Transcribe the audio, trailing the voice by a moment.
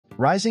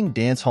Rising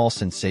dancehall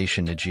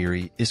sensation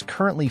Najeeriii is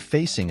currently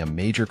facing a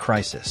major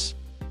crisis.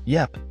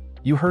 Yep,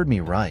 you heard me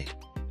right.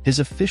 His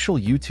official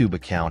YouTube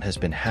account has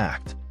been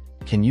hacked.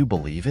 Can you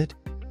believe it?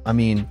 I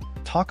mean,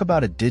 talk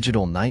about a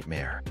digital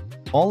nightmare.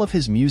 All of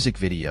his music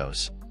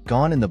videos,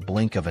 gone in the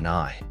blink of an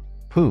eye.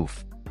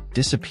 Poof,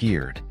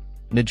 disappeared.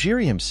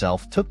 Najeeriii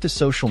himself took to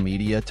social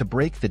media to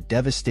break the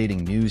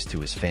devastating news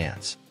to his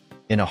fans.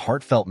 In a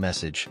heartfelt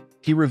message,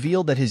 he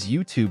revealed that his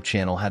YouTube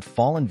channel had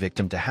fallen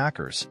victim to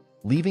hackers,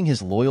 leaving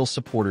his loyal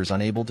supporters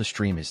unable to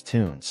stream his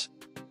tunes.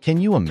 Can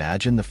you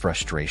imagine the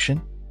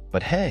frustration?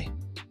 But hey,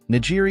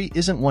 Najeeriii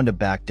isn't one to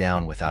back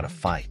down without a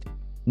fight.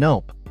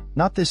 Nope,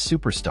 not this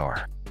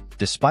superstar.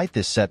 Despite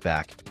this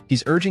setback,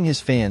 he's urging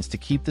his fans to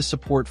keep the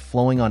support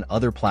flowing on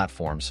other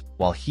platforms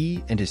while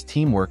he and his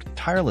team work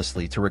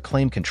tirelessly to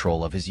reclaim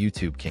control of his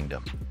YouTube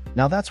kingdom.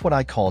 Now that's what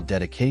I call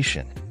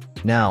dedication.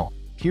 Now,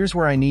 here's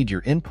where I need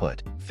your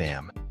input,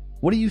 fam.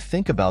 What do you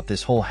think about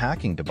this whole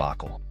hacking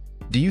debacle?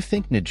 Do you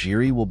think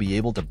Najeeriii will be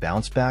able to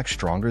bounce back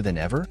stronger than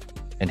ever?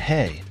 And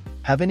hey,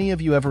 have any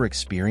of you ever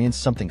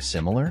experienced something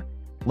similar?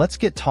 Let's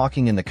get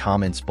talking in the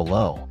comments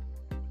below.